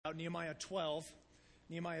Nehemiah 12.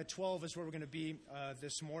 Nehemiah 12 is where we're going to be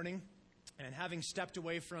this morning. And having stepped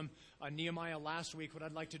away from Nehemiah last week, what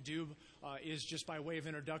I'd like to do is just by way of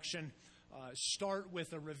introduction, start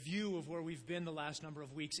with a review of where we've been the last number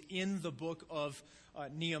of weeks in the book of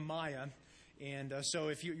Nehemiah. And so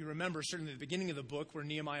if you remember, certainly at the beginning of the book where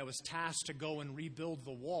Nehemiah was tasked to go and rebuild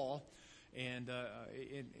the wall. And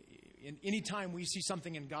any time we see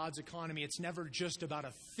something in God's economy, it's never just about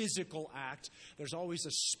a physical act. There's always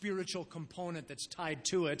a spiritual component that's tied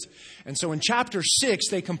to it. And so in chapter 6,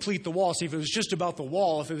 they complete the wall. See, if it was just about the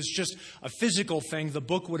wall, if it was just a physical thing, the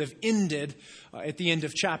book would have ended at the end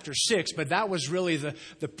of chapter 6. But that was really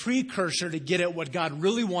the precursor to get at what God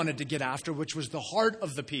really wanted to get after, which was the heart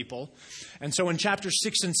of the people. And so in chapter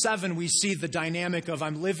 6 and 7, we see the dynamic of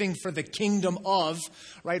I'm living for the kingdom of,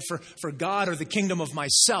 right, for God or the kingdom of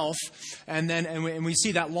myself. And we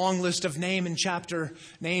see that long list of names in chapter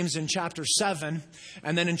 7.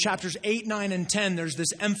 And then in chapters 8, 9, and 10, there's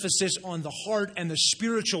this emphasis on the heart and the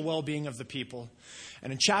spiritual well-being of the people.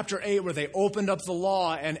 And in chapter 8, where they opened up the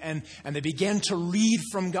law and they began to read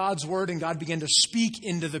from God's word and God began to speak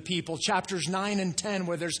into the people. Chapters 9 and 10,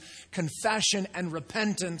 where there's confession and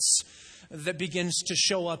repentance that begins to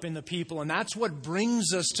show up in the people. And that's what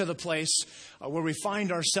brings us to the place where we find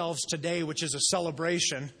ourselves today, which is a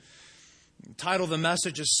celebration. The title of the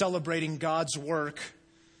message is Celebrating God's Work.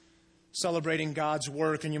 Celebrating God's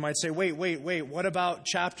Work. And you might say, wait, what about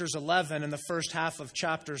chapters 11 and the first half of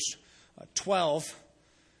chapters 12?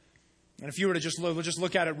 And if you were to we'll just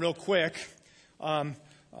look at it real quick. I'm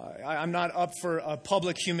not up for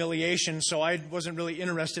public humiliation, so I wasn't really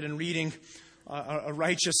interested in reading a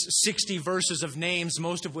righteous 60 verses of names,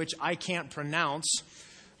 most of which I can't pronounce.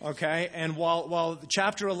 Okay, and while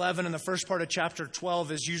chapter 11 and the first part of chapter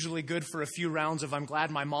 12 is usually good for a few rounds of I'm glad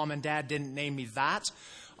my mom and dad didn't name me that,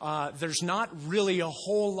 there's not really a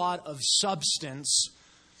whole lot of substance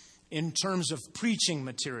in terms of preaching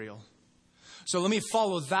material. So let me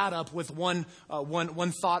follow that up with one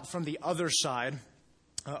thought from the other side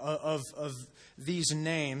of these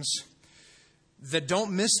names. That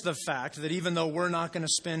don't miss the fact that even though we're not going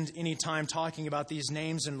to spend any time talking about these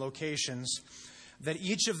names and locations, that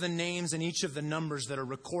each of the names and each of the numbers that are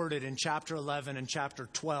recorded in chapter 11 and chapter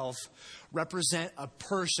 12 represent a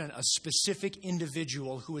person, a specific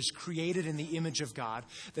individual who is created in the image of God,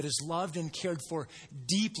 that is loved and cared for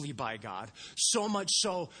deeply by God, so much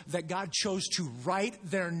so that God chose to write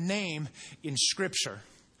their name in Scripture.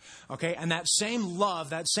 Okay, and that same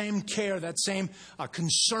love, that same care, that same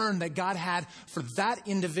concern that God had for that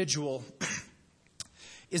individual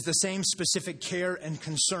is the same specific care and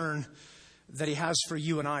concern that He has for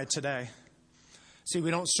you and I today. See,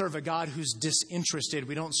 we don't serve a God who's disinterested.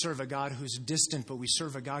 We don't serve a God who's distant, but we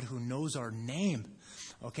serve a God who knows our name.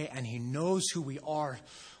 Okay, and He knows who we are,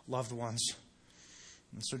 loved ones.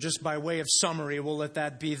 And so just by way of summary, we'll let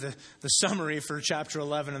that be the summary for chapter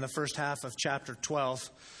 11 and the first half of chapter 12.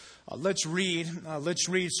 Let's read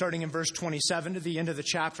starting in verse 27 to the end of the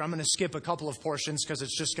chapter. I'm going to skip a couple of portions because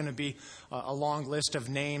it's just going to be a long list of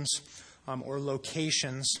names or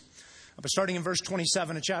locations. But starting in verse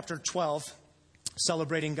 27 of chapter 12,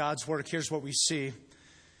 celebrating God's work, here's what we see.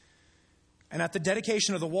 And at the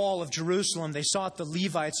dedication of the wall of Jerusalem, they sought the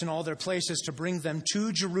Levites in all their places to bring them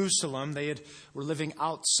to Jerusalem. They were living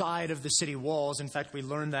outside of the city walls. In fact, we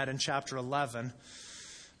learned that in chapter 11.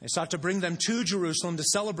 They sought to bring them to Jerusalem to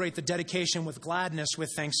celebrate the dedication with gladness, with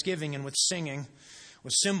thanksgiving, and with singing,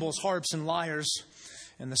 with cymbals, harps, and lyres.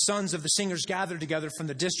 And the sons of the singers gathered together from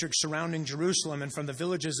the districts surrounding Jerusalem and from the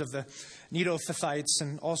villages of the Netophathites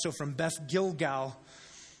and also from Beth Gilgal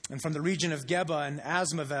and from the region of Geba and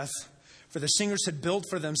Asmaveth. For the singers had built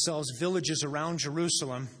for themselves villages around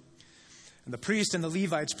Jerusalem. And the priests and the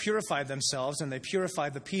Levites purified themselves, and they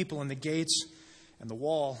purified the people and the gates and the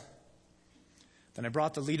wall. Then I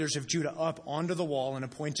brought the leaders of Judah up onto the wall and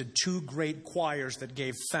appointed 2 great choirs that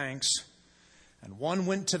gave thanks. And one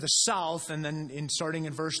went to the south, and then starting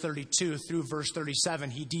in verse 32 through verse 37,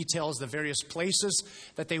 he details the various places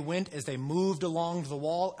that they went as they moved along the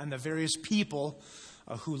wall and the various people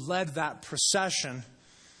who led that procession.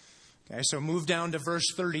 Okay, so move down to verse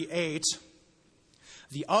 38.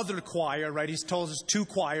 The other choir, right, he tells us 2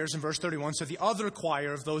 choirs in verse 31. So the other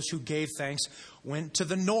choir of those who gave thanks went to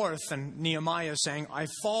the north. And Nehemiah is saying, I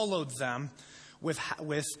followed them with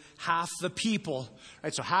half the people.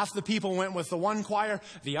 Right, so half the people went with the one choir.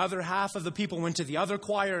 The other half of the people went to the other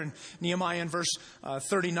choir. And Nehemiah in verse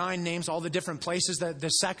 39 names all the different places that the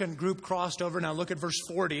second group crossed over. Now look at verse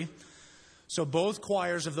 40. So both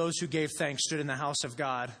choirs of those who gave thanks stood in the house of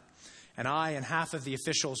God. And I and half of the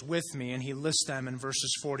officials with me, and he lists them in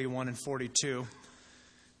verses 41 and 42.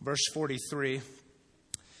 Verse 43,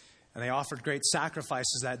 and they offered great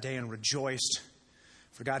sacrifices that day and rejoiced,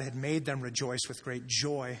 for God had made them rejoice with great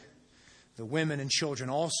joy. The women and children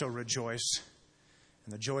also rejoiced,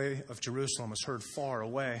 and the joy of Jerusalem was heard far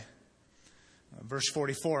away. Verse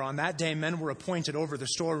 44, on that day men were appointed over the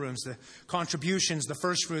storerooms, the contributions, the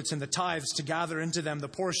firstfruits, and the tithes, to gather into them the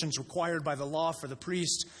portions required by the law for the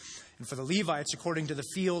priest and for the Levites according to the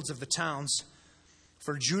fields of the towns.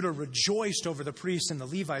 For Judah rejoiced over the priests and the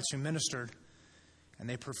Levites who ministered, and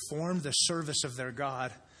they performed the service of their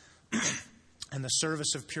God and the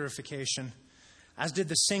service of purification, as did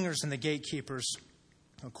the singers and the gatekeepers,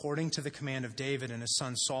 according to the command of David and his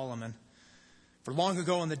son Solomon. For long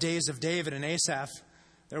ago in the days of David and Asaph,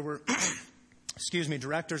 there were,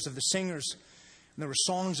 directors of the singers, and there were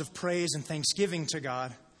songs of praise and thanksgiving to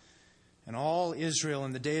God. And all Israel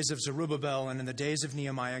in the days of Zerubbabel and in the days of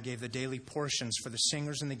Nehemiah gave the daily portions for the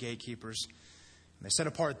singers and the gatekeepers. And they set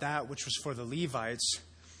apart that which was for the Levites,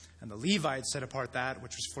 and the Levites set apart that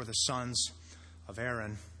which was for the sons of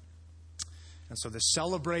Aaron. And so the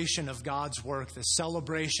celebration of God's work, the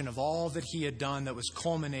celebration of all that he had done that was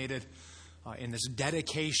culminated in this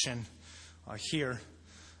dedication here.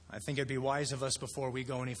 I think it'd be wise of us before we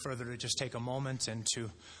go any further to just take a moment and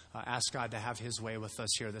to ask God to have his way with us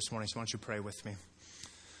here this morning. So why don't you pray with me?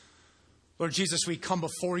 Lord Jesus, we come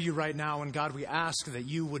before you right now, and God, we ask that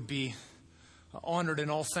you would be honored in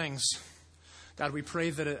all things. God, we pray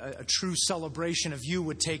that a true celebration of you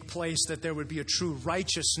would take place, that there would be a true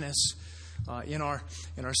righteousness in our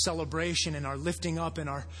celebration, in our lifting up, in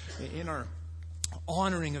our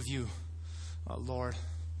honoring of you, Lord.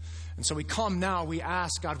 And so we come now, we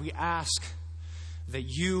ask, God, that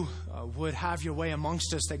you would have your way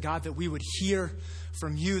amongst us, that God, that we would hear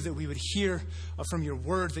from you, that we would hear from your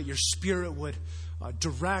word, that your Spirit would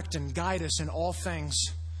direct and guide us in all things.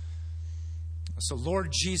 So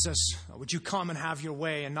Lord Jesus, would you come and have your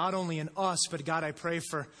way, and not only in us, but God, I pray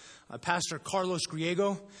for Pastor Carlos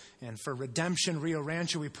Griego and for Redemption Rio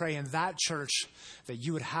Rancho. We pray in that church that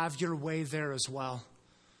you would have your way there as well.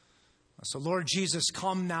 So Lord Jesus,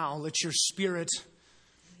 come now. Let your Spirit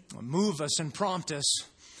move us and prompt us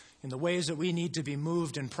in the ways that we need to be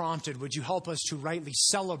moved and prompted. Would you help us to rightly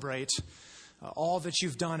celebrate all that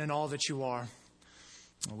you've done and all that you are?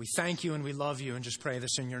 We thank you and we love you, and just pray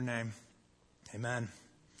this in your name. Amen.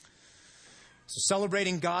 So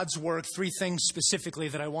celebrating God's work, three things specifically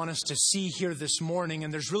that I want us to see here this morning.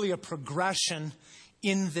 And there's really a progression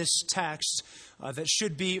in this text that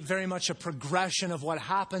should be very much a progression of what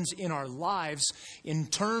happens in our lives in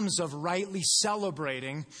terms of rightly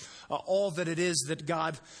celebrating all that it is that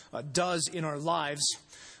God does in our lives.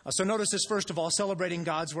 So notice this, first of all, celebrating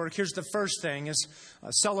God's work. Here's the first thing, is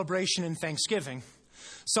celebration and thanksgiving.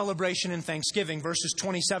 Celebration and thanksgiving. Verses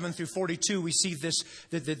 27 through 42, we see this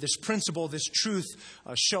principle, this truth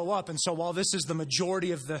show up. And so while this is the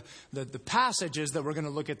majority of the passages that we're going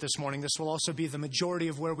to look at this morning, this will also be the majority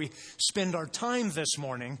of where we spend our time this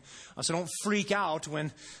morning. So don't freak out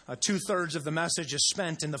when 2/3 of the message is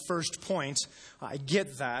spent in the first point. I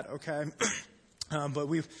get that, okay? But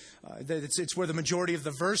it's where the majority of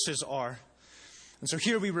the verses are. And so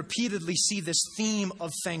here we repeatedly see this theme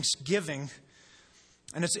of thanksgiving.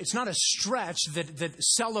 And it's not a stretch that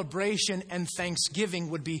celebration and thanksgiving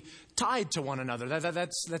would be tied to one another.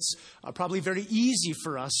 That's probably very easy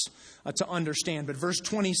for us to understand. But verse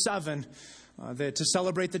 27, to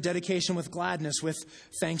celebrate the dedication with gladness, with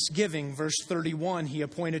thanksgiving. Verse 31, he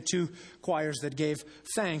appointed 2 choirs that gave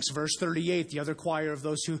thanks. Verse 38, the other choir of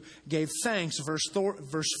those who gave thanks. Verse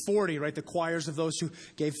 40, right, the choirs of those who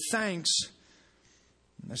gave thanks.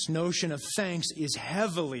 This notion of thanks is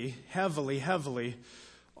heavily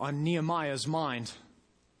on Nehemiah's mind.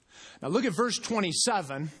 Now look at verse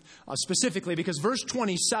 27 specifically, because verse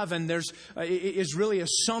 27 is really a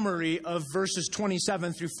summary of verses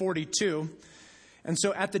 27 through 42. And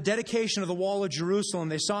so at the dedication of the wall of Jerusalem,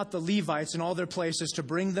 they sought the Levites in all their places to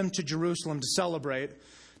bring them to Jerusalem to celebrate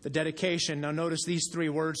the dedication. Now notice these 3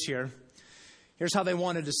 words here. Here's how they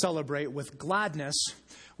wanted to celebrate: with gladness,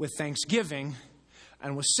 with thanksgiving,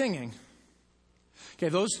 and with singing. Okay,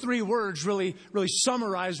 those 3 words really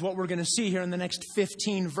summarize what we're going to see here in the next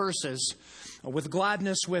 15 verses. With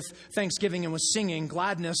gladness, with thanksgiving, and with singing.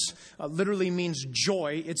 Gladness literally means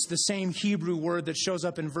joy. It's the same Hebrew word that shows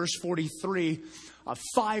up in verse 43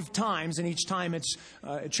 5 times, and each time it's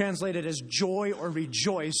translated as joy or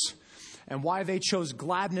rejoice. And why they chose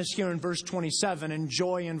gladness here in verse 27 and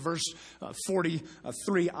joy in verse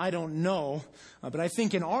 43, I don't know. But I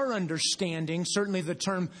think in our understanding, certainly the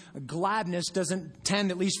term gladness doesn't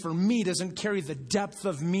tend, at least for me, doesn't carry the depth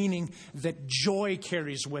of meaning that joy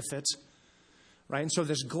carries with it. right? And so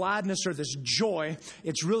this gladness or this joy,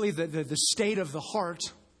 it's really the state of the heart,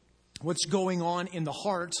 what's going on in the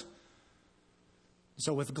heart.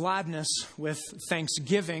 So with gladness, with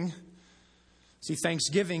thanksgiving, see,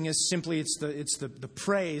 thanksgiving is simply, it's the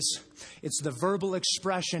praise. It's the verbal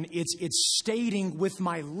expression. It's stating with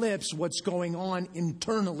my lips what's going on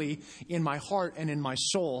internally in my heart and in my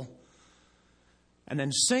soul. And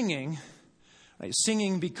then singing, right?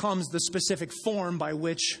 Singing becomes the specific form by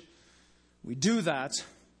which we do that.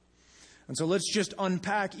 And so let's just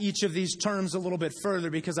unpack each of these terms a little bit further,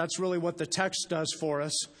 because that's really what the text does for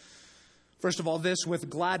us. First of all, this with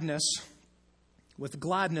gladness,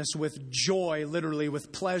 with joy, literally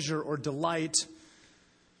with pleasure or delight.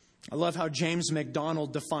 I love how James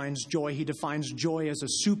MacDonald defines joy. He defines joy as a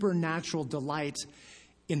supernatural delight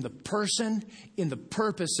in the person, in the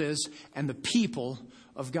purposes, and the people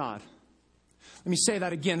of God. Let me say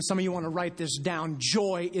that again. Some of you want to write this down.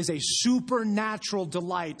 Joy is a supernatural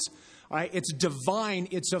delight. All right? It's divine.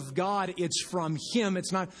 It's of God. It's from Him.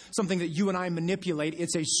 It's not something that you and I manipulate.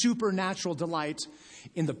 It's a supernatural delight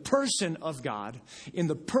in the person of God, in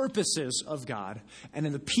the purposes of God, and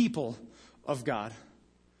in the people of God.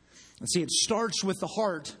 And see, it starts with the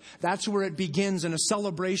heart. That's where it begins in a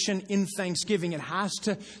celebration in thanksgiving. It has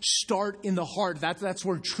to start in the heart. That's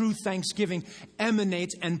where true thanksgiving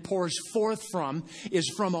emanates and pours forth from,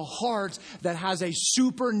 is from a heart that has a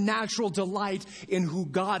supernatural delight in who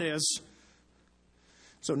God is.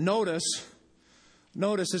 So notice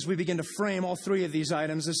as we begin to frame all three of these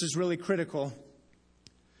items, this is really critical,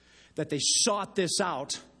 that they sought this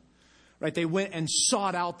out. Right, they went and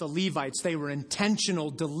sought out the Levites. They were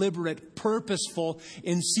intentional, deliberate, purposeful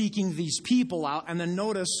in seeking these people out. And then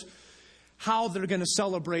notice how they're going to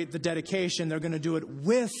celebrate the dedication. They're going to do it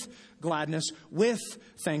with gladness, with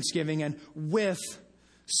thanksgiving, and with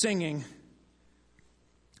singing.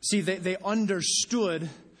 See, they understood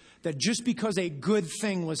that just because a good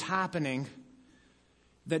thing was happening,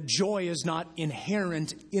 that joy is not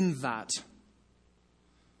inherent in that.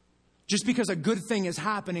 Just because a good thing is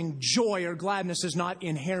happening, joy or gladness is not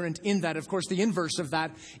inherent in that. Of course, the inverse of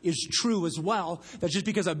that is true as well. That just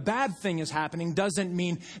because a bad thing is happening doesn't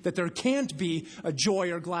mean that there can't be a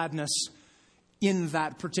joy or gladness in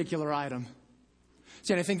that particular item.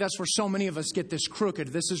 See, and I think that's where so many of us get this crooked.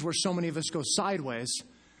 This is where so many of us go sideways,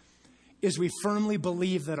 is we firmly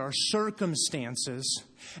believe that our circumstances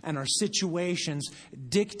and our situations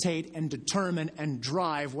dictate and determine and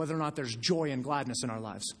drive whether or not there's joy and gladness in our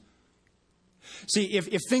lives. See,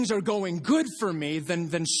 if things are going good for me,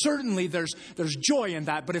 then certainly there's joy in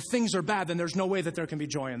that. But if things are bad, then there's no way that there can be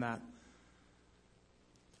joy in that.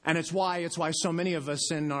 And it's why so many of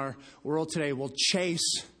us in our world today will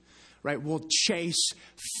chase, right? We'll chase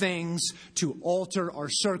things to alter our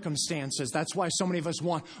circumstances. That's why so many of us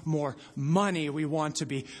want more money. We want to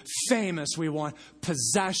be famous. We want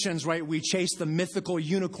possessions, right? We chase the mythical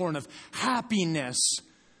unicorn of happiness.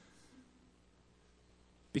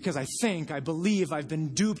 Because I believe I've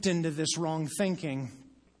been duped into this wrong thinking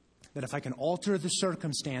that if I can alter the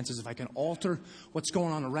circumstances, if I can alter what's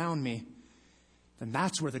going on around me, then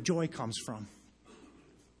that's where the joy comes from.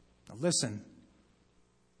 Now listen,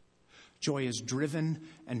 joy is driven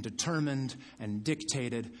and determined and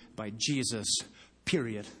dictated by Jesus,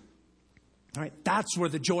 period. All right, that's where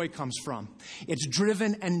the joy comes from. It's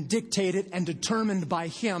driven and dictated and determined by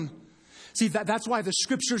Him. See, that's why the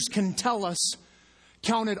Scriptures can tell us,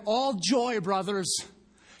 count it all joy, brothers.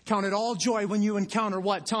 Count it all joy when you encounter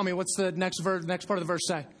what? Tell me, what's the next part of the verse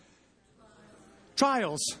say?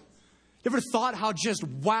 Trials. You ever thought how just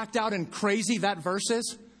whacked out and crazy that verse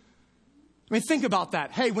is? I mean, think about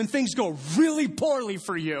that. Hey, when things go really poorly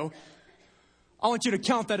for you, I want you to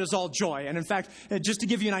count that as all joy. And in fact, just to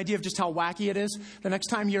give you an idea of just how wacky it is, the next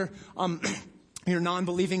time your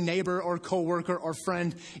non-believing neighbor or coworker or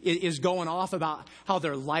friend is going off about how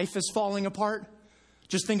their life is falling apart,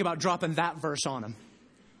 just think about dropping that verse on them.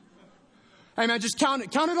 Hey man, just count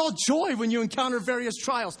it all joy when you encounter various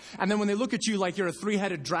trials. And then when they look at you like you're a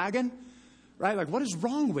three-headed dragon, right? Like, what is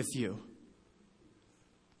wrong with you?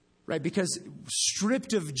 Right? Because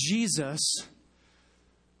stripped of Jesus,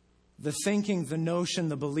 the thinking, the notion,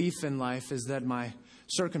 the belief in life is that my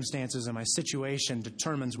circumstances and my situation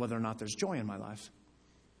determines whether or not there's joy in my life.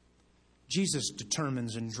 Jesus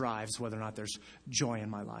determines and drives whether or not there's joy in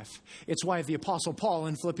my life. It's why the Apostle Paul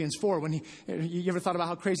in Philippians 4, when you ever thought about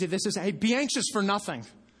how crazy this is? Hey, be anxious for nothing.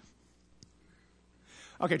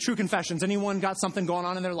 Okay, true confessions. Anyone got something going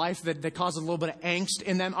on in their life that causes a little bit of angst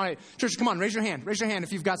in them? All right, church, come on, raise your hand. Raise your hand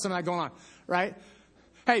if you've got something like that going on, right?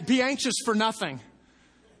 Hey, be anxious for nothing.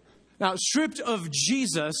 Now, stripped of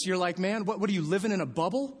Jesus, you're like, man, what are you, living in a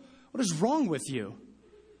bubble? What is wrong with you?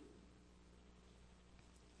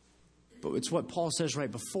 But it's what Paul says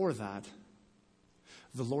right before that.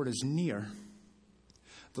 The Lord is near.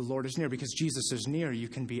 The Lord is near. Because Jesus is near, you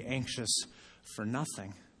can be anxious for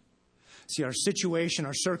nothing. See, our situation,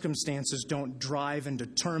 our circumstances don't drive and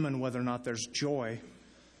determine whether or not there's joy.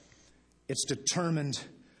 It's determined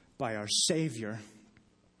by our Savior.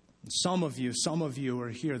 And some of you are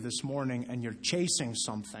here this morning and you're chasing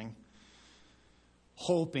something,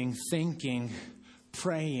 hoping, thinking,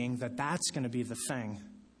 praying that that's going to be the thing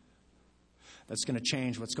that's going to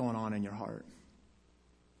change what's going on in your heart.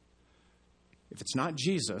 If it's not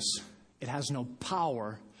Jesus, it has no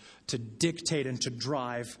power to dictate and to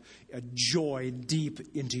drive a joy deep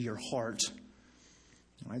into your heart.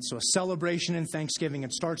 All right, so a celebration and thanksgiving,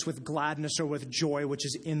 it starts with gladness or with joy, which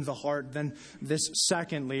is in the heart. Then this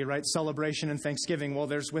secondly, right, celebration and thanksgiving. Well,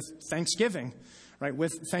 there's with thanksgiving, right,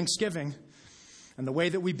 with thanksgiving. And the way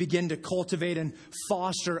that we begin to cultivate and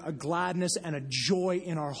foster a gladness and a joy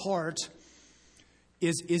in our heart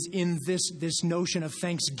is in this notion of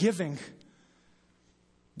thanksgiving.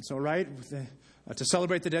 And so, right, to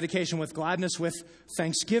celebrate the dedication with gladness, with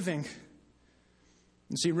thanksgiving.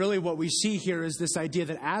 And see, really what we see here is this idea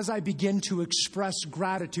that as I begin to express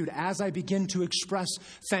gratitude, as I begin to express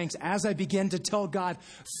thanks, as I begin to tell God,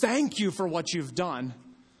 thank you for what you've done,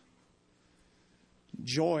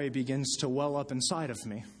 joy begins to well up inside of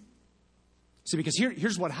me. See, because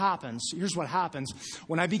here's what happens. Here's what happens.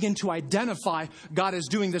 When I begin to identify God is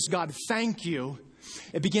doing this, God, thank you,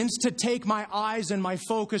 it begins to take my eyes and my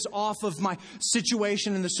focus off of my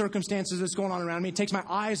situation and the circumstances that's going on around me. It takes my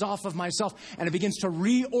eyes off of myself, and it begins to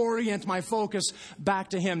reorient my focus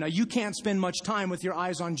back to Him. Now, you can't spend much time with your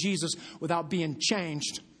eyes on Jesus without being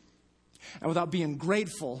changed, and without being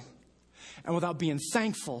grateful, and without being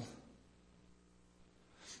thankful.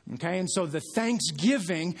 Okay, and so the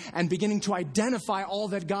thanksgiving and beginning to identify all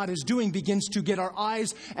that God is doing begins to get our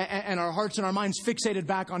eyes and our hearts and our minds fixated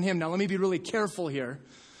back on Him. Now, let me be really careful here,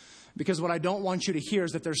 because what I don't want you to hear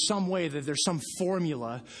is that there's some way, that there's some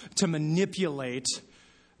formula to manipulate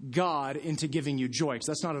God into giving you joy, because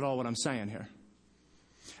that's not at all what I'm saying here.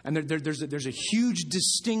 And there's a huge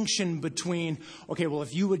distinction between, okay, well,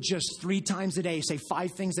 if you would just 3 times a day say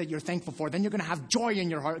 5 things that you're thankful for, then you're going to have joy in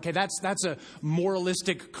your heart. Okay, that's a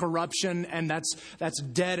moralistic corruption, and that's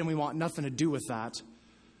dead, and we want nothing to do with that.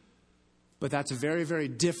 But that's very, very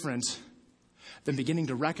different than beginning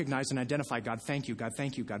to recognize and identify, God, thank you, God,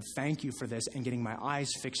 thank you, God, thank you for this, and getting my eyes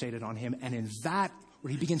fixated on Him. And in that, where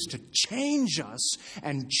He begins to change us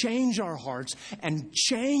and change our hearts and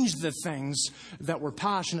change the things that we're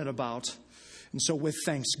passionate about. And so with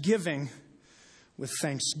thanksgiving,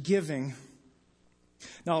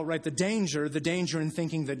 now, right, the danger in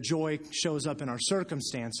thinking that joy shows up in our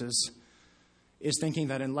circumstances is thinking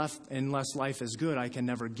that unless life is good, I can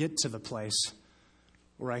never get to the place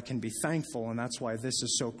where I can be thankful. And that's why this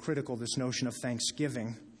is so critical, this notion of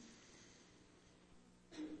thanksgiving.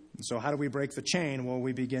 So how do we break the chain? Well,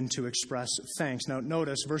 we begin to express thanks. Now,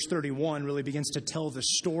 notice verse 31 really begins to tell the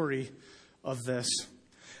story of this.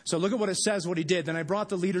 So look at what it says, what He did. Then I brought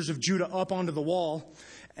the leaders of Judah up onto the wall.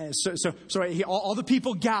 And so right, all the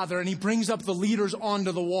people gather, and He brings up the leaders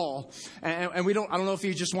onto the wall. And I don't know if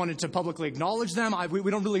He just wanted to publicly acknowledge them.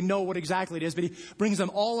 We don't really know what exactly it is, but He brings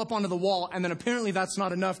them all up onto the wall. And then apparently that's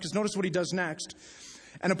not enough, because notice what He does next.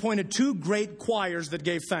 And appointed 2 great choirs that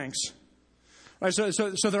gave thanks. Right,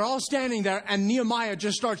 so they're all standing there, and Nehemiah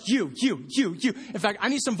just starts, you. In fact, I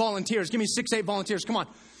need some volunteers. Give me 6, 8 volunteers. Come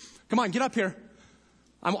on, get up here.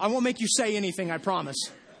 I won't make you say anything, I promise.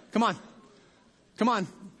 Come on.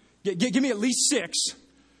 Give me at least 6.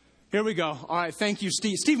 Here we go. All right, thank you,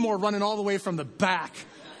 Steve. Steve Moore running all the way from the back.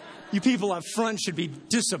 You people up front should be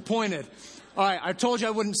disappointed. All right, I told you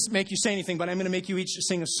I wouldn't make you say anything, but I'm going to make you each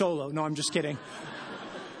sing a solo. No, I'm just kidding.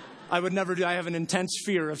 I would never do. I have an intense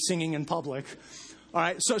fear of singing in public. All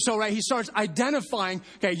right. So right, he starts identifying,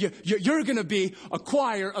 okay, you're going to be a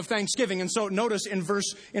choir of thanksgiving. And so notice in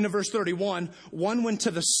verse 31, one went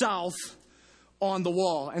to the south on the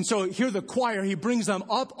wall. And so here the choir, he brings them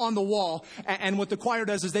up on the wall. And what the choir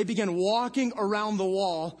does is they begin walking around the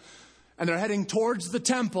wall, and they're heading towards the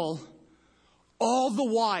temple, all the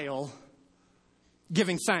while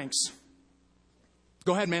giving thanks.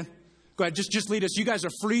 Go ahead, man. Go ahead, just lead us. You guys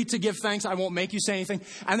are free to give thanks. I won't make you say anything.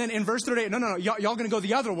 And then in verse 38, no, y'all going to go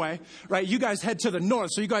the other way, right? You guys head to the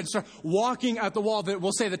north. So you guys start walking at the wall. That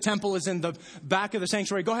we'll say the temple is in the back of the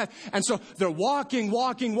sanctuary. Go ahead. And so they're walking,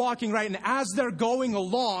 right? And as they're going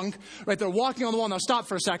along, right, they're walking on the wall. Now stop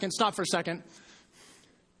for a second.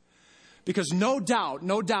 Because no doubt,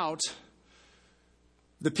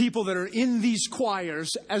 the people that are in these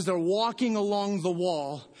choirs, as they're walking along the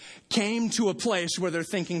wall, came to a place where they're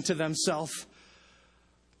thinking to themselves,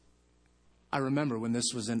 I remember when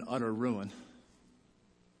this was in utter ruin.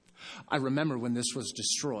 I remember when this was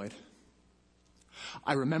destroyed.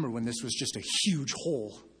 I remember when this was just a huge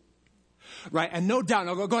hole. Right? And no doubt,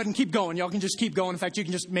 I'll go ahead and keep going. Y'all can just keep going. In fact, you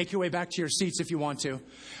can just make your way back to your seats if you want to.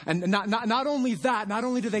 And not only that, not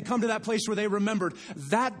only did they come to that place where they remembered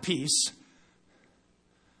that piece,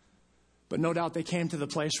 but no doubt they came to the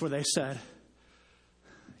place where they said,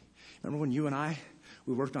 remember when you and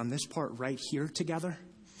we worked on this part right here together?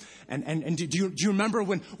 And do you remember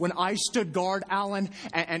when I stood guard, Alan,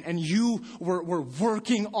 and you were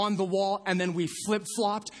working on the wall and then we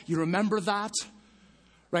flip-flopped? You remember that?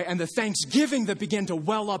 Right? And the thanksgiving that began to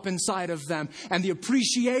well up inside of them, and the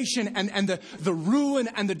appreciation and the ruin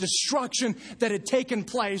and the destruction that had taken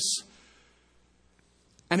place.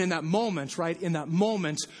 And in that moment, right, in that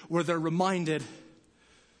moment where they're reminded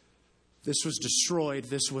this was destroyed,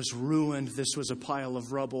 this was ruined, this was a pile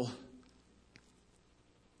of rubble.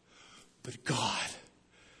 But God,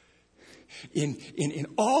 in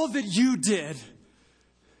all that you did,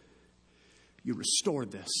 you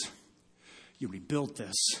restored this. You rebuilt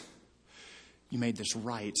this. You made this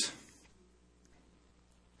right.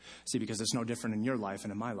 See, because it's no different in your life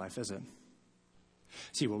and in my life, is it?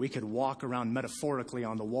 See, where we could walk around metaphorically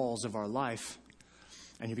on the walls of our life,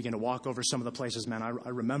 and you begin to walk over some of the places, man, I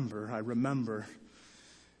remember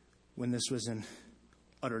when this was in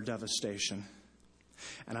utter devastation.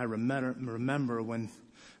 And I remember when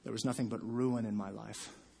there was nothing but ruin in my life.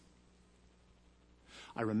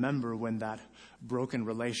 I remember when that broken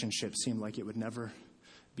relationship seemed like it would never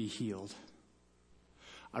be healed.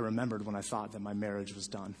 I remembered when I thought that my marriage was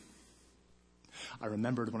done. I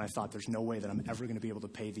remembered when I thought there's no way that I'm ever going to be able to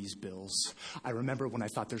pay these bills. I remember when I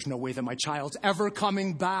thought there's no way that my child's ever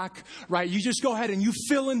coming back, right? You just go ahead and you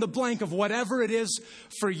fill in the blank of whatever it is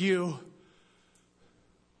for you.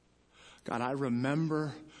 God, I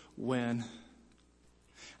remember when,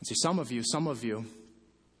 and see, some of you,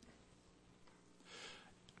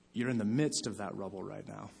 you're in the midst of that rubble right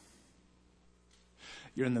now.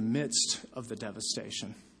 You're in the midst of the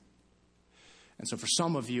devastation. And so for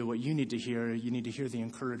some of you, what you need to hear the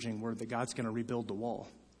encouraging word that God's going to rebuild the wall.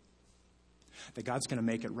 That God's going to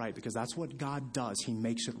make it right, because that's what God does. He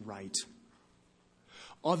makes it right.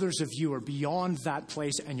 Others of you are beyond that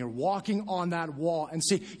place, and you're walking on that wall. And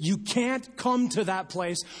see, you can't come to that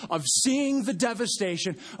place of seeing the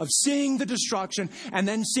devastation, of seeing the destruction, and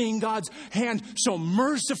then seeing God's hand so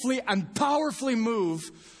mercifully and powerfully move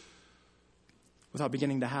without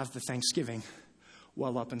beginning to have the thanksgiving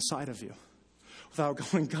well up inside of you.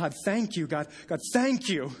 Without going, God, thank you. God, thank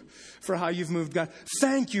you for how you've moved. God,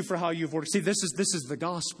 thank you for how you've worked. See, this is the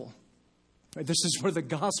gospel. Right? This is where the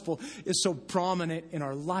gospel is so prominent in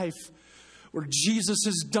our life, where Jesus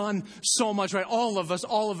has done so much, right? All of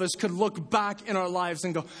us could look back in our lives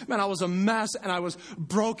and go, man, I was a mess and I was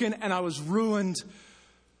broken and I was ruined.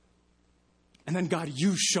 And then God,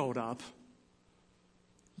 you showed up.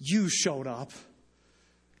 You showed up,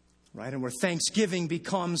 right? And where thanksgiving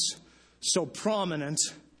becomes so prominent,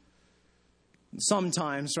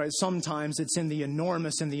 sometimes, right? Sometimes it's in the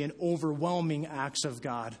enormous and the overwhelming acts of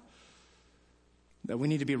God that we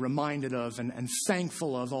need to be reminded of and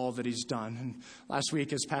thankful of all that he's done. And last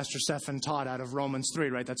week, as Pastor Stephan taught out of Romans 3,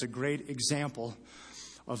 right, that's a great example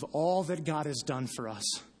of all that God has done for us.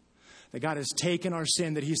 That God has taken our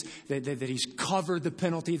sin, that he's covered the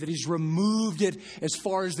penalty, that he's removed it as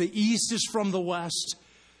far as the east is from the west.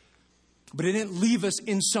 But he didn't leave us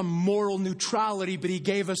in some moral neutrality, but he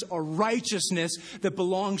gave us a righteousness that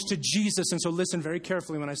belongs to Jesus. And so listen very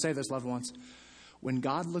carefully when I say this, loved ones. When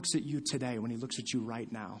God looks at you today, when he looks at you right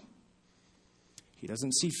now, he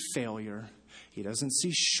doesn't see failure. He doesn't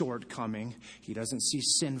see shortcoming. He doesn't see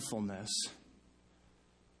sinfulness.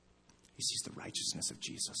 He sees the righteousness of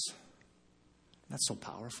Jesus. That's so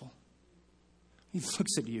powerful. He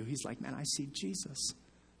looks at you. He's like, man, I see Jesus.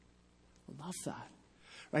 I love that.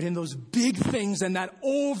 Right? In those big things and that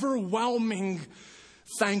overwhelming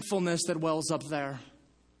thankfulness that wells up there.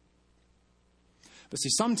 But see,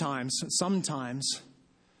 sometimes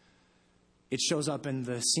it shows up in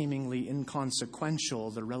the seemingly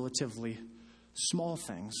inconsequential, the relatively small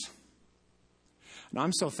things. And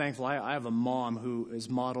I'm so thankful. I have a mom who has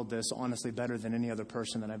modeled this, honestly, better than any other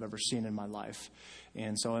person that I've ever seen in my life.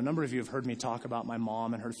 And so a number of you have heard me talk about my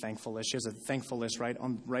mom and her thankful list. She has a thankful list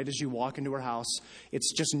right as you walk into her house.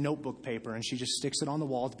 It's just notebook paper, and she just sticks it on the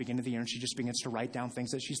wall at the beginning of the year, and she just begins to write down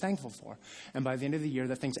things that she's thankful for. And by the end of the year,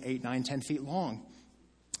 that thing's 8, 9, 10 feet long.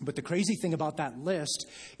 But the crazy thing about that list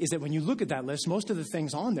is that when you look at that list, most of the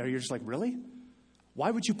things on there, you're just like, really? Why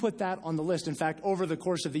would you put that on the list? In fact, over the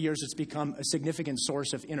course of the years, it's become a significant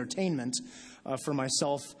source of entertainment for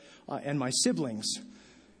myself and my siblings.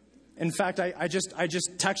 In fact, I just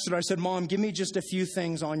texted her. I said, Mom, give me just a few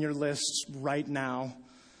things on your list right now.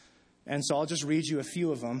 And so I'll just read you a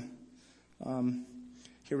few of them.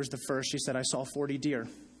 Here was the first. She said, I saw 40 deer.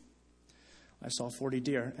 I saw 40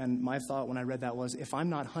 deer. And my thought when I read that was, if I'm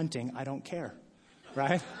not hunting, I don't care,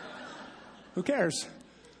 right? Who cares?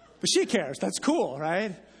 But she cares. That's cool,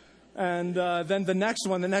 right? And then the next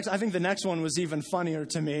one, I think the next one was even funnier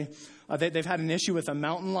to me. They've had an issue with a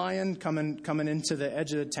mountain lion coming into the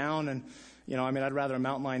edge of the town. And, I'd rather a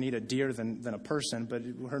mountain lion eat a deer than a person. But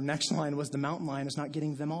her next line was, the mountain lion is not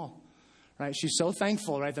getting them all, right? She's so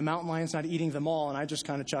thankful, right? The mountain lion's not eating them all. And I just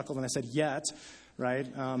kind of chuckled and I said, yet, right?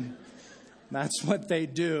 That's what they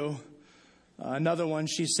do. Another one,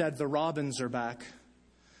 she said, the robins are back.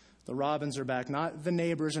 The robins are back. Not the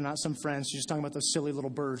neighbors or not some friends. She's just talking about those silly little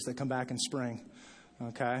birds that come back in spring.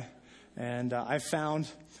 Okay? And I found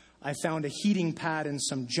a heating pad and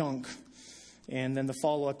some junk. And then the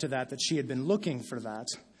follow-up to that she had been looking for that.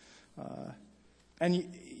 And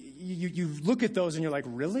you look at those and you're like,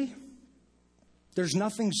 really? There's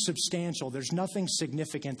nothing substantial. There's nothing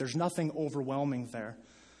significant. There's nothing overwhelming there.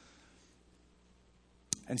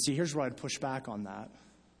 And see, here's where I'd push back on that.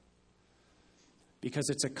 Because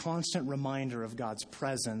it's a constant reminder of God's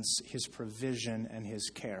presence, His provision, and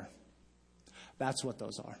His care. That's what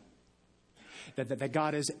those are. That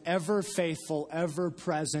God is ever faithful, ever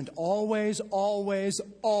present, always, always,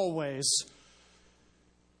 always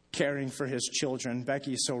caring for His children.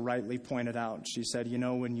 Becky so rightly pointed out, she said,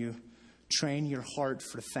 when you train your heart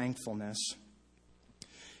for thankfulness,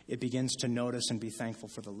 it begins to notice and be thankful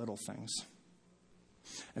for the little things.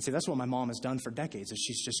 And see, that's what my mom has done for decades, is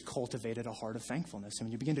she's just cultivated a heart of thankfulness. And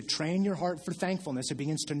when you begin to train your heart for thankfulness, it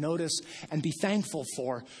begins to notice and be thankful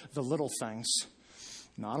for the little things.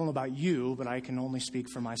 Now, I don't know about you, but I can only speak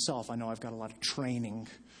for myself. I know I've got a lot of training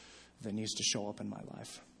that needs to show up in my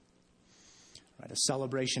life. Right? A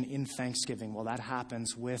celebration in thanksgiving, well, that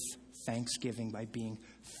happens with thanksgiving by being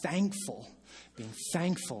thankful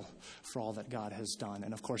for all that God has done.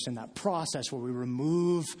 And of course, in that process where we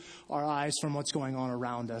remove our eyes from what's going on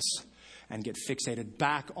around us and get fixated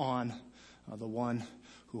back on the one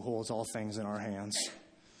who holds all things in our hands.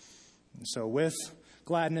 And so with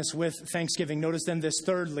gladness, with thanksgiving, notice then this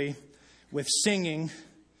thirdly, with singing.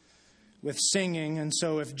 And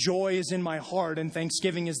so if joy is in my heart and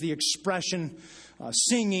thanksgiving is the expression,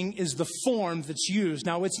 singing is the form that's used.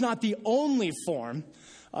 Now, it's not the only form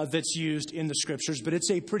that's used in the Scriptures, but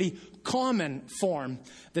it's a pretty common form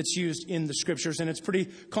that's used in the Scriptures, and it's pretty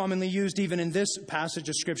commonly used even in this passage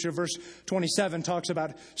of Scripture. Verse 27 talks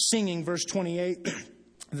about singing. Verse 28,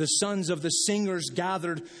 the sons of the singers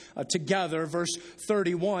gathered together. Verse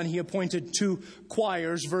 31, he appointed 2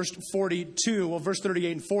 choirs. Verse 42, verse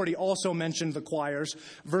 38 and 40 also mentioned the choirs.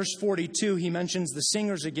 Verse 42, he mentions the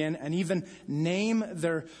singers again and even name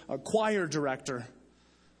their choir director.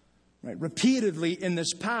 Right. Repeatedly in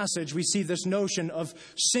this passage, we see this notion of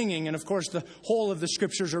singing. And of course, the whole of the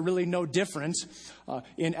Scriptures are really no different.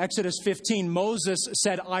 In Exodus 15, Moses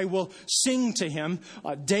said, I will sing to him.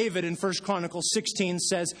 David in 1 Chronicles 16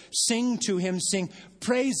 says, sing to him, sing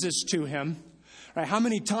praises to him. Right. How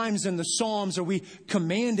many times in the Psalms are we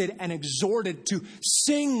commanded and exhorted to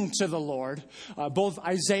sing to the Lord? Both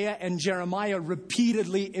Isaiah and Jeremiah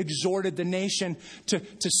repeatedly exhorted the nation to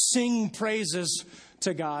sing praises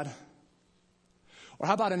to God. Or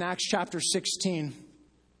how about in Acts chapter 16?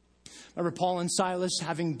 Remember Paul and Silas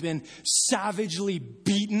having been savagely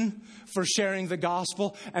beaten for sharing the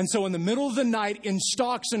gospel. And so in the middle of the night in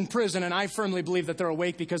stocks in prison, and I firmly believe that they're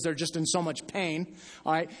awake because they're just in so much pain.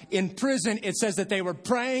 All right. In prison, it says that they were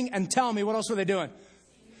praying, and tell me, what else were they doing?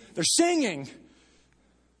 They're singing.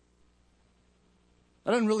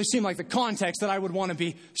 That doesn't really seem like the context that I would want to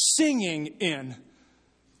be singing in.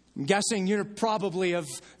 I'm guessing you're probably of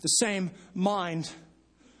the same mind.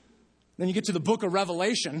 Then you get to the book of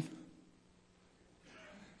Revelation.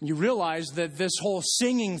 And you realize that this whole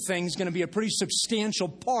singing thing is going to be a pretty substantial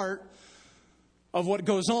part of what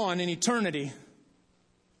goes on in eternity.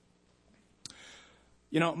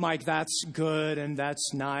 Mike, that's good and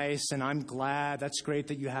that's nice, and I'm glad. That's great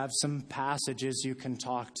that you have some passages you can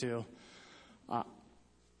talk to.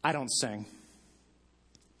 I don't sing.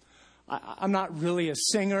 I'm not really a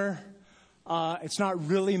singer. It's not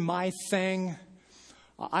really my thing.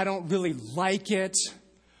 I don't really like it.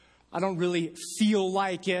 I don't really feel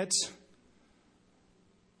like it.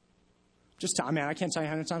 I can't tell you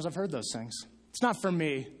how many times I've heard those things. It's not for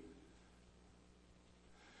me.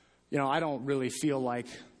 I don't really feel like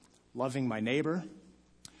loving my neighbor.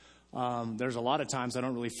 There's a lot of times I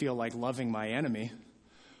don't really feel like loving my enemy.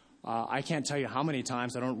 I can't tell you how many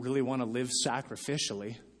times I don't really want to live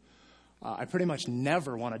sacrificially. I pretty much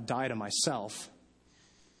never want to die to myself.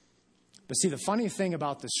 But see, the funny thing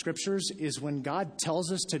about the scriptures is when God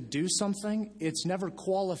tells us to do something, it's never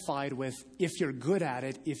qualified with if you're good at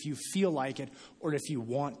it, if you feel like it, or if you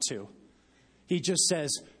want to. He just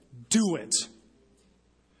says, do it.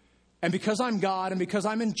 And because I'm God, and because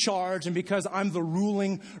I'm in charge, and because I'm the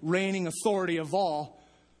ruling, reigning authority of all,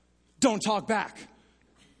 don't talk back.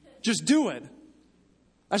 Just do it.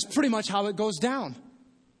 That's pretty much how it goes down.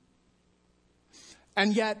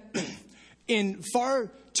 And yet, in far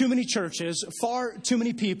too many churches, far too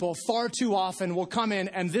many people, far too often will come in,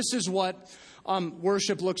 and this is what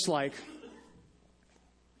worship looks like.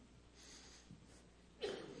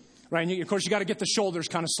 Right? And of course, you got to get the shoulders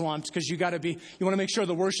kind of slumped because you want to make sure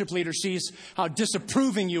the worship leader sees how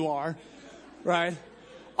disapproving you are. Right?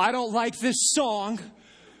 I don't like this song.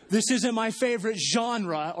 This isn't my favorite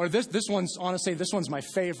genre. Or this one's, honestly, this one's my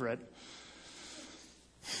favorite.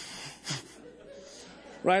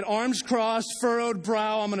 Right? Arms crossed, furrowed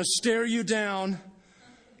brow. I'm going to stare you down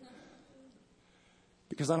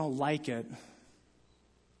because I don't like it.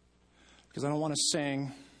 Because I don't want to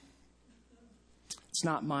sing. It's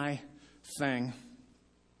not my thing.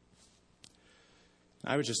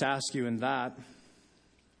 I would just ask you in that,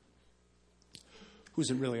 who's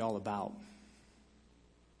it really all about?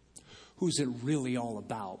 Who's it really all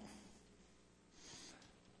about?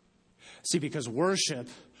 See, because worship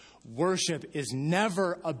is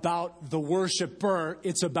never about the worshiper.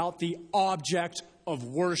 It's about the object of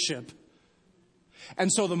worship.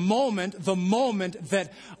 And so the moment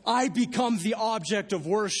that I become the object of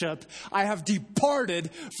worship, I have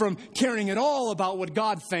departed from caring at all about what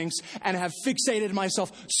God thinks and have fixated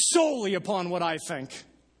myself solely upon what I think.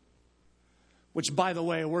 Which, by the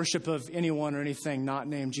way, worship of anyone or anything not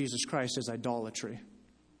named Jesus Christ is idolatry.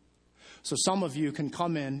 So some of you can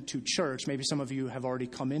come into church, maybe some of you have already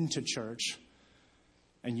come into church,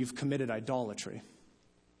 and you've committed idolatry.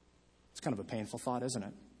 It's kind of a painful thought, isn't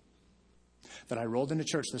it? That I rolled into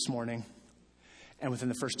church this morning, and within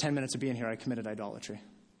the first 10 minutes of being here, I committed idolatry.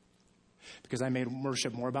 Because I made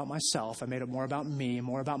worship more about myself. I made it more about me,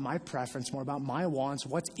 more about my preference, more about my wants,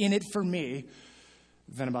 what's in it for me,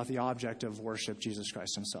 than about the object of worship, Jesus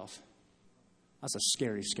Christ himself. That's a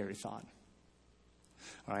scary, scary thought.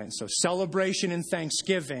 All right, so celebration and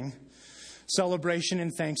thanksgiving. Celebration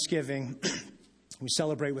and thanksgiving. We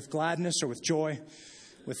celebrate with gladness or with joy,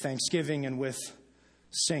 with thanksgiving and with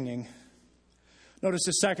singing. Notice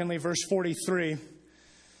this secondly, verse 43. If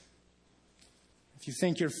you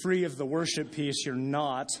think you're free of the worship piece, you're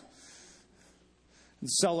not.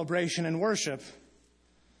 Celebration and worship.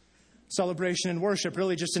 Celebration and worship,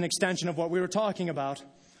 really just an extension of what we were talking about.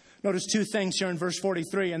 Notice two things here in verse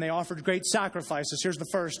 43, and they offered great sacrifices. Here's the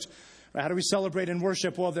first. How do we celebrate and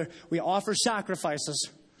worship? Well, we offer sacrifices.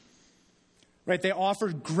 Right? They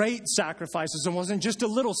offered great sacrifices. It wasn't just a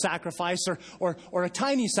little sacrifice or a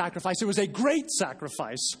tiny sacrifice. It was a great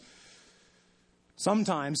sacrifice.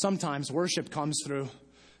 Sometimes worship comes through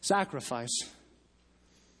sacrifice.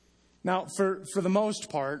 Now, for the most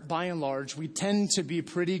part, by and large, we tend to be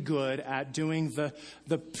pretty good at doing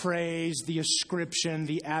the praise, the ascription,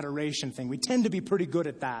 the adoration thing. We tend to be pretty good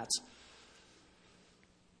at that.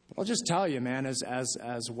 But I'll just tell you, man,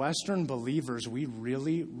 as Western believers, we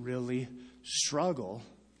really, really struggle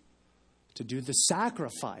to do the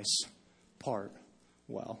sacrifice part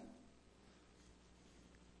well.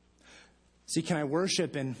 See, can I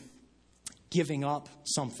worship in giving up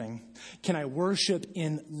something? Can I worship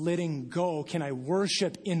in letting go? Can I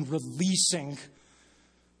worship in releasing?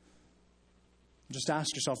 Just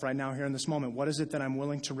ask yourself right now here in this moment, what is it that I'm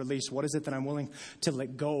willing to release? What is it that I'm willing to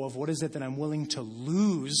let go of? What is it that I'm willing to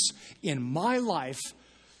lose in my life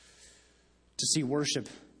to see worship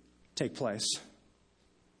take place?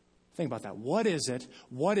 Think about that. What is it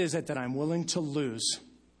that I'm willing to lose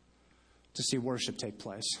to see worship take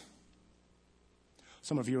place?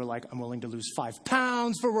 Some of you are like, I'm willing to lose 5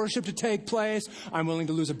 pounds for worship to take place. I'm willing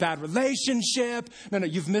to lose a bad relationship. No,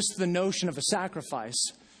 you've missed the notion of a sacrifice.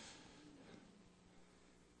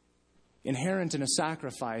 Inherent in a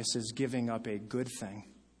sacrifice is giving up a good thing.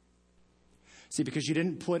 See, because you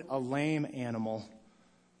didn't put a lame animal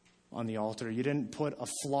on the altar. You didn't put a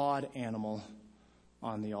flawed animal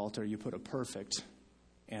on the altar. You put a perfect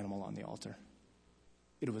animal on the altar.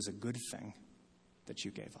 It was a good thing that you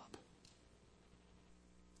gave up.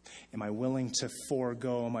 Am I willing to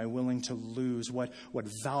forego? Am I willing to lose? What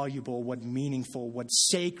valuable, what meaningful, what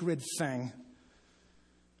sacred thing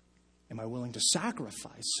am I willing to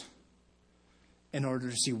sacrifice in order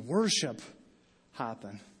to see worship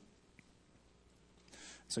happen?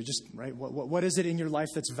 So just, right, what is it in your life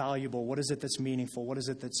that's valuable? What is it that's meaningful? What is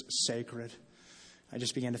it that's sacred? I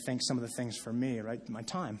just began to think some of the things for me, right? My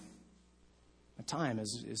time. My time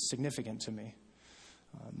is significant to me.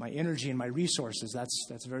 My energy and my resources,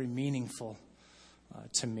 that's very meaningful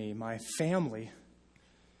to me. My family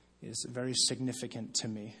is very significant to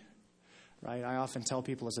me, right? I often tell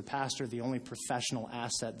people as a pastor, the only professional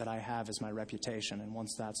asset that I have is my reputation, and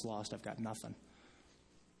once that's lost, I've got nothing.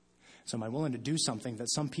 So am I willing to do something that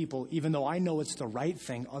some people, even though I know it's the right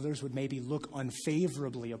thing, others would maybe look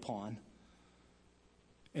unfavorably upon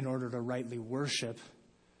in order to rightly worship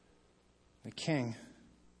the King?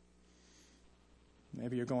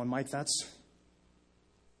 Maybe you're going, Mike, that's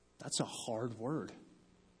a hard word.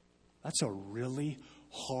 That's a really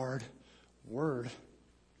hard word.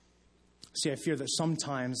 See, I fear that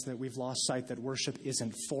sometimes that we've lost sight that worship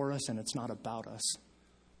isn't for us and it's not about us.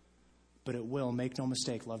 But it will, make no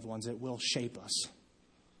mistake, loved ones, it will shape us.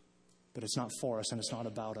 But it's not for us and it's not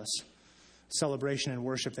about us. Celebration and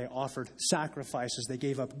worship, they offered sacrifices. They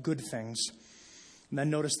gave up good things. And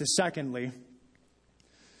then notice this, secondly,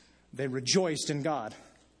 they rejoiced in God.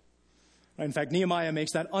 In fact, Nehemiah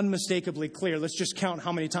makes that unmistakably clear. Let's just count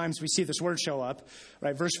how many times we see this word show up.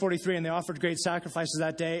 Right, verse 43, and they offered great sacrifices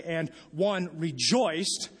that day, and one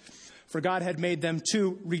rejoiced, for God had made them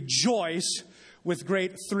to rejoice with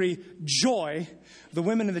great, three, joy. The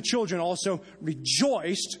women and the children also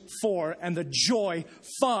rejoiced, four, and the joy,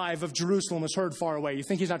 five, of Jerusalem was heard far away. You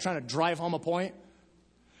think he's not trying to drive home a point?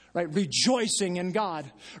 Right, rejoicing in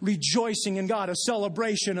God, a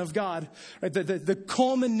celebration of God. Right, the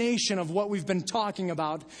culmination of what we've been talking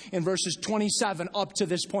about in verses 27 up to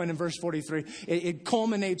this point in verse 43, it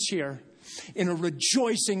culminates here in a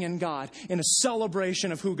rejoicing in God, in a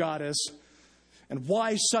celebration of who God is. And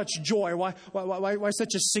why such joy? Why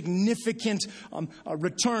such a significant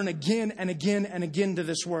return again and again and again to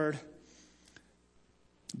this word?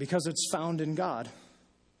 Because it's found in God.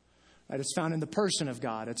 Right? It's found in the person of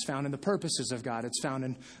God. It's found in the purposes of God. It's found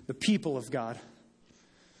in the people of God.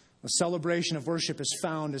 A celebration of worship is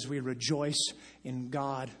found as we rejoice in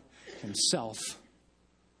God himself.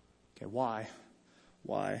 Okay, why?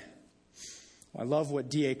 I love what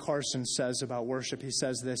D.A. Carson says about worship. He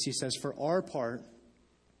says this. He says, for our part,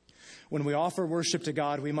 when we offer worship to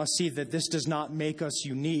God, we must see that this does not make us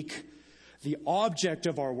unique. The object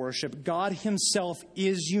of our worship, God himself,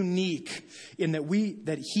 is unique in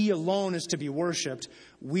that he alone is to be worshiped.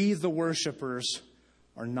 We, the worshipers,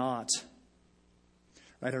 are not.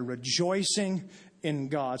 Right? A rejoicing in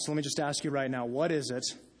God. So let me just ask you right now, what is it?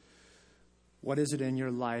 What is it in your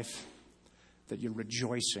life that you're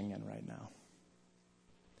rejoicing in right now?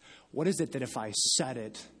 What is it that if I said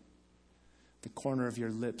it, the corner of your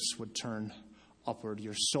lips would turn upward,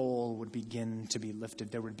 your soul would begin to be lifted,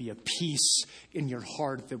 there would be a peace in your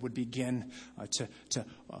heart that would begin to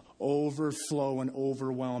overflow and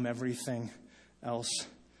overwhelm everything else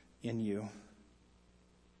in you?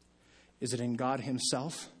 Is it in God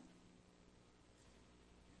himself?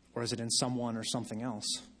 Or is it in someone or something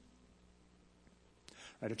else?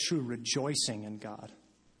 Right, a true rejoicing in God.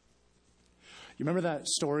 You remember that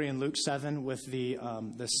story in Luke 7 with the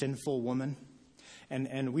sinful woman?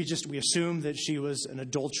 And we assume that she was an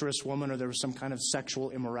adulterous woman or there was some kind of sexual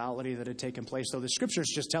immorality that had taken place, though the scriptures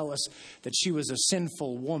just tell us that she was a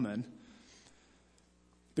sinful woman.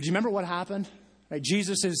 But do you remember what happened? Right,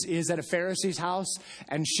 Jesus is at a Pharisee's house,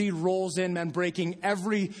 and she rolls in, man, breaking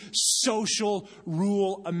every social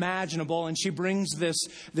rule imaginable, and she brings this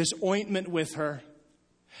ointment with her.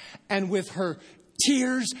 And with her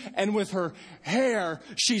tears and with her hair,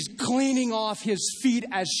 she's cleaning off his feet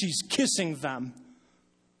as she's kissing them.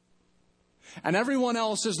 And everyone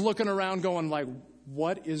else is looking around going like,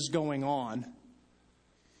 what is going on?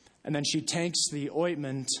 And then she takes the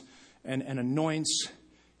ointment and anoints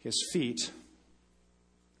his feet.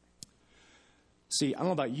 See, I don't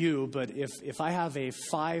know about you, but if I have a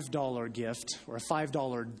 $5 gift or a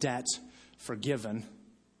 $5 debt forgiven,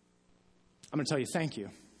 I'm going to tell you thank you.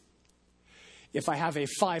 If I have a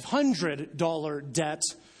 $500 debt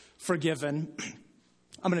forgiven,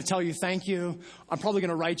 I'm going to tell you thank you. I'm probably going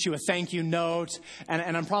to write you a thank you note.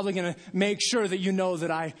 And I'm probably going to make sure that you know that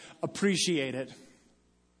I appreciate it.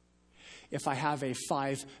 If I have a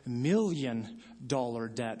 $5 million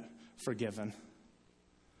debt forgiven,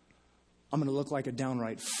 I'm going to look like a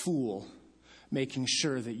downright fool, making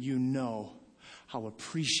sure that you know how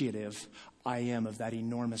appreciative I am of that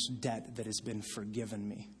enormous debt that has been forgiven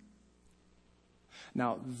me.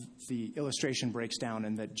 Now, the illustration breaks down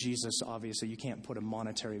in that Jesus, obviously, you can't put a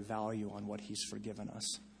monetary value on what he's forgiven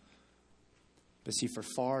us. But see, for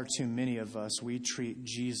far too many of us, we treat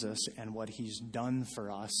Jesus and what he's done for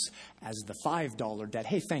us as the $5 debt.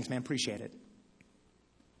 Hey, thanks, man, appreciate it.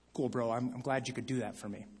 Cool, bro, I'm glad you could do that for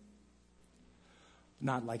me.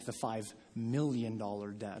 Not like the $5 million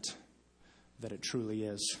debt that it truly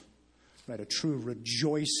is. Right, a true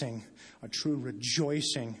rejoicing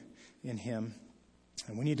in him.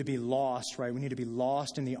 And we need to be lost, right? We need to be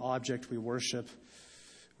lost in the object we worship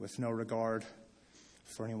with no regard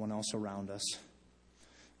for anyone else around us.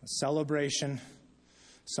 A celebration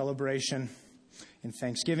in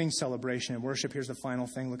thanksgiving, celebration in worship. Here's the final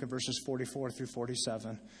thing. Look at verses 44 through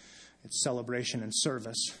 47. It's celebration and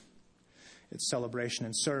service. It's celebration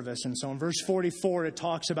and service. And so in verse 44, it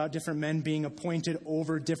talks about different men being appointed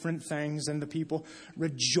over different things and the people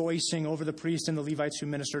rejoicing over the priests and the Levites who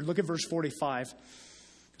ministered. Look at verse 45.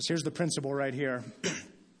 Because here's the principle right here.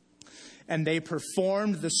 And they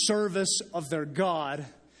performed the service of their God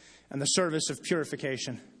and the service of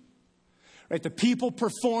purification. Right? The people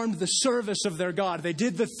performed the service of their God. They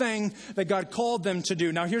did the thing that God called them to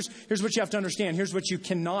do. Now here's what you have to understand. Here's what you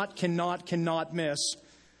cannot miss.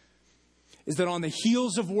 Is that on the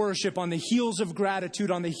heels of worship, on the heels of gratitude,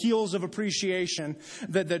 on the heels of appreciation,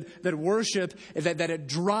 that worship, that it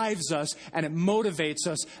drives us and it motivates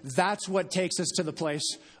us, that's what takes us to the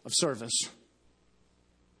place of service.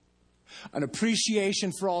 An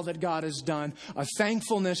appreciation for all that God has done, a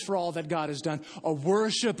thankfulness for all that God has done, a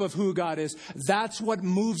worship of who God is. That's what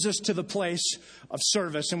moves us to the place of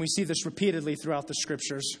service. And we see this repeatedly throughout the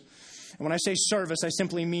scriptures. And when I say service, I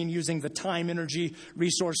simply mean using the time, energy,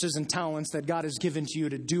 resources, and talents that God has given to you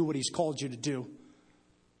to do what he's called you to do.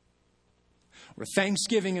 Where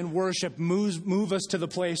thanksgiving and worship move us to the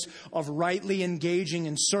place of rightly engaging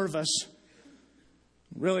in service.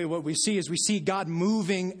 Really what we see is we see God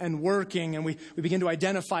moving and working, and we begin to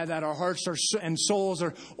identify that our hearts and souls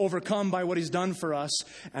are overcome by what he's done for us.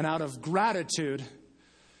 And out of gratitude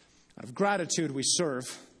we serve.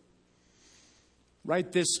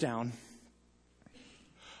 Write this down.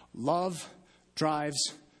 Love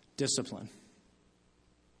drives discipline.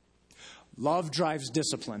 Love drives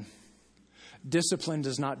discipline. Discipline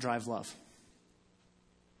does not drive love.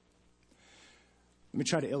 Let me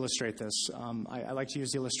try to illustrate this. I like to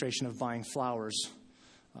use the illustration of buying flowers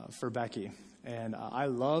for Becky. And I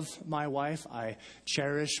love my wife. I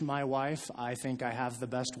cherish my wife. I think I have the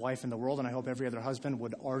best wife in the world, and I hope every other husband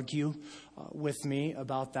would argue with me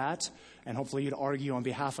about that. And hopefully you'd argue on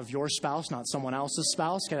behalf of your spouse, not someone else's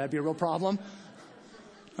spouse. Okay, that'd be a real problem.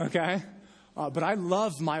 Okay? But I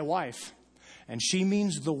love my wife, and she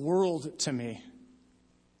means the world to me.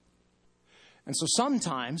 And so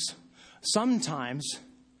sometimes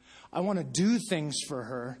I want to do things for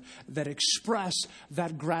her that express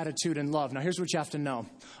that gratitude and love. Now, here's what you have to know.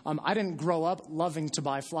 I didn't grow up loving to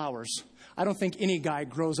buy flowers. I don't think any guy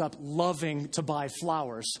grows up loving to buy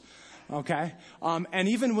flowers. Okay? And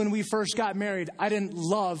even when we first got married, I didn't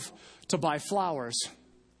love to buy flowers.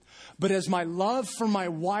 But as my love for my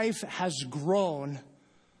wife has grown,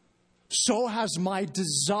 so has my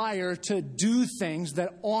desire to do things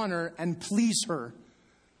that honor and please her.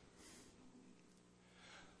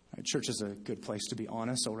 Church is a good place to be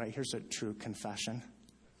honest. So right, here's a true confession.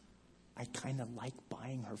 I kind of like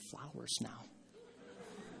buying her flowers now.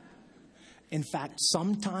 In fact,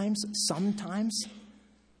 sometimes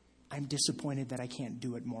I'm disappointed that I can't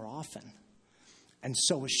do it more often. And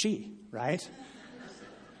so is she, right?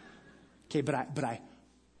 Okay, but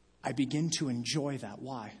I begin to enjoy that.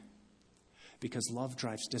 Why? Because love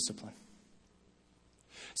drives discipline.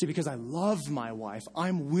 See, because I love my wife,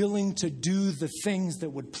 I'm willing to do the things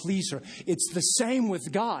that would please her. It's the same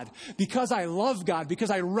with God. Because I love God,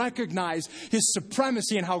 because I recognize his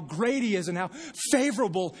supremacy and how great he is and how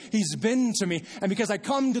favorable he's been to me, and because I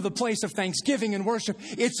come to the place of thanksgiving and worship,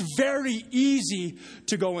 it's very easy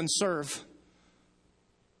to go and serve.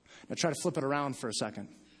 Now try to flip it around for a second.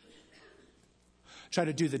 Try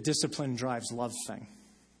to do the discipline drives love thing.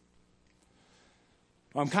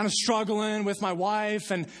 I'm kind of struggling with my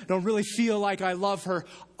wife and don't really feel like I love her.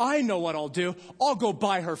 I know what I'll do. I'll go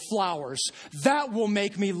buy her flowers. That will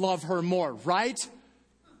make me love her more, right?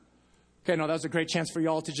 Okay, no, that was a great chance for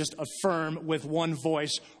y'all to just affirm with one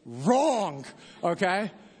voice, wrong,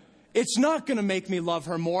 okay? It's not going to make me love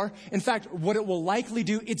her more. In fact, what it will likely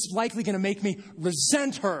do, it's likely going to make me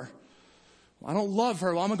resent her. I don't love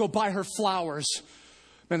her. Well, I'm going to go buy her flowers.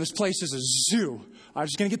 Man, this place is a zoo. I'm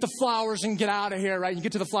just going to get the flowers and get out of here, right? You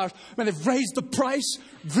get to the flowers. Man, they've raised the price?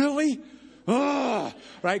 Really?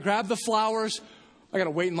 Right? Grab the flowers. I got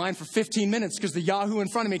to wait in line for 15 minutes because the Yahoo in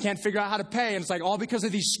front of me can't figure out how to pay. And it's like all because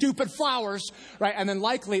of these stupid flowers, right? And then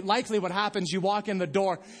likely what happens, you walk in the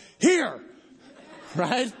door, here,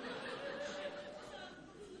 right?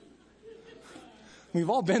 We've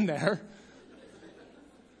all been there.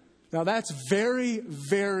 Now that's very,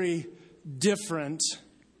 very different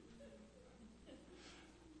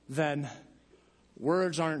than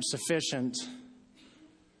words aren't sufficient,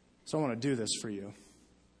 so I want to do this for you.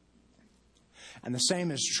 And the same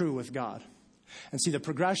is true with God. And see, the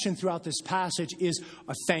progression throughout this passage is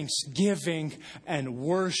a thanksgiving and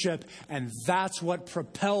worship, and that's what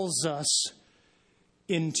propels us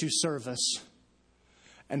into service.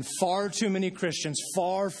 And far too many Christians,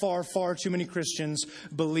 far too many Christians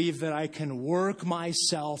believe that I can work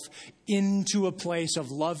myself into a place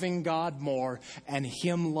of loving God more and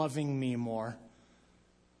Him loving me more.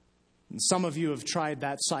 And some of you have tried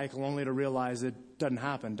that cycle only to realize it doesn't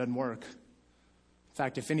happen, doesn't work. In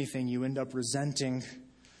fact, if anything, you end up resenting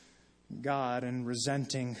God and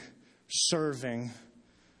resenting serving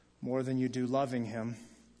more than you do loving Him.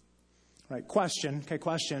 Right? Question.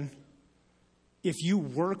 If you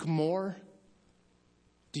work more,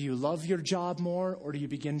 do you love your job more, or do you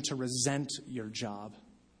begin to resent your job?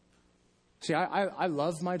 See, I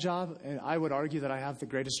love my job, and I would argue that I have the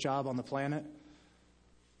greatest job on the planet.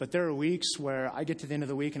 But there are weeks where I get to the end of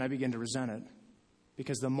the week and I begin to resent it.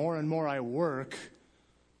 Because the more and more I work,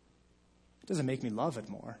 it doesn't make me love it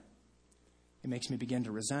more. It makes me begin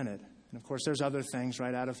to resent it. And of course, there's other things,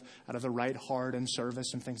 right, out of the right heart and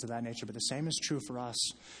service and things of that nature. But the same is true for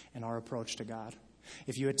us in our approach to God.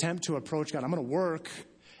 If you attempt to approach God, I'm going to work,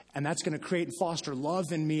 and that's going to create and foster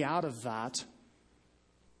love in me out of that.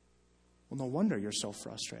 Well, no wonder you're so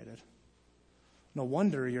frustrated. No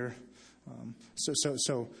wonder you're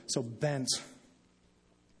so bent.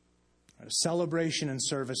 A celebration and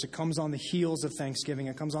service, it comes on the heels of thanksgiving.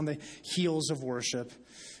 It comes on the heels of worship.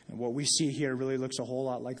 And what we see here really looks a whole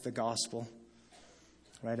lot like the gospel.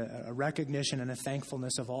 Right? A recognition and a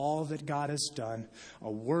thankfulness of all that God has done.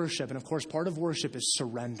 A worship. And of course, part of worship is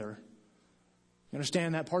surrender. You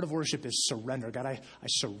understand that? Part of worship is surrender. God, I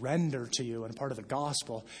surrender to you. And part of the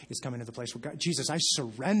gospel is coming to the place where, God, Jesus, I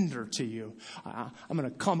surrender to you. I'm going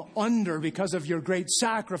to come under because of your great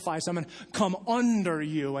sacrifice. I'm going to come under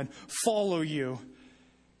you and follow you.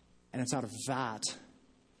 And it's out of that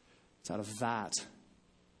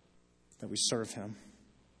that we serve Him.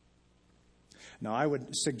 Now, I would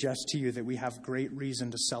suggest to you that we have great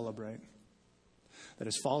reason to celebrate. That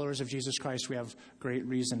as followers of Jesus Christ, we have great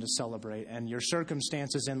reason to celebrate. And your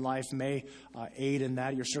circumstances in life may aid in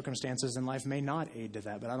that. Your circumstances in life may not aid to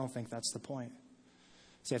that. But I don't think that's the point.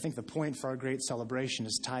 See, I think the point for our great celebration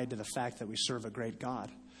is tied to the fact that we serve a great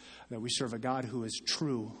God. That we serve a God who is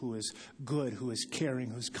true, who is good, who is caring,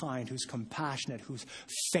 who's kind, who's compassionate, who's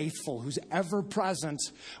faithful, who's ever present.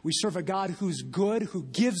 We serve a God who's good, who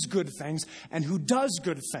gives good things, and who does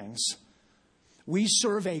good things. We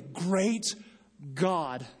serve a great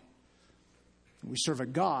God. We serve a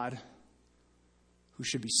God who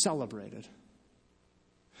should be celebrated.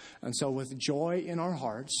 And so with joy in our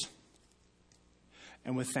hearts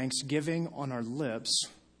and with thanksgiving on our lips,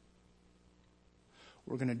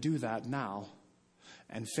 we're going to do that now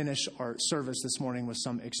and finish our service this morning with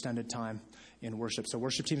some extended time in worship. So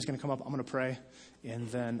worship team is going to come up. I'm going to pray, and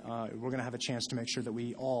then we're going to have a chance to make sure that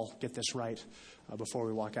we all get this right before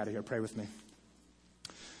we walk out of here. Pray with me.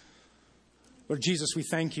 Lord Jesus, we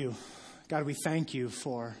thank you. God, we thank you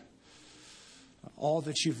for all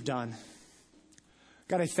that you've done.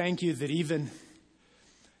 God, I thank you that even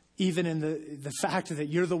in the fact that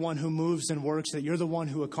you're the one who moves and works, that you're the one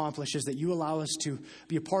who accomplishes, that you allow us to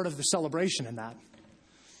be a part of the celebration in that.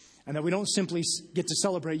 And that we don't simply get to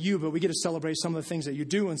celebrate you, but we get to celebrate some of the things that you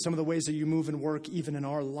do and some of the ways that you move and work even in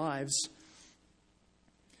our lives.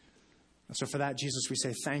 And so for that, Jesus, we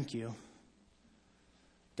say thank you.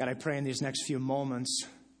 God, I pray in these next few moments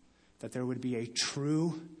that there would be a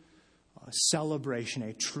true celebration,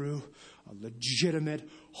 a true, legitimate,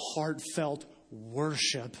 heartfelt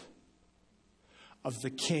worship of the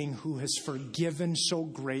King who has forgiven so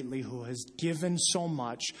greatly, who has given so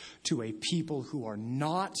much to a people who are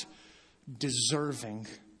not deserving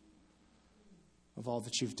of all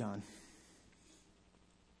that you've done.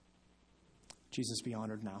 Jesus, be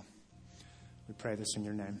honored now. We pray this in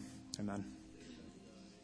your name. Amen.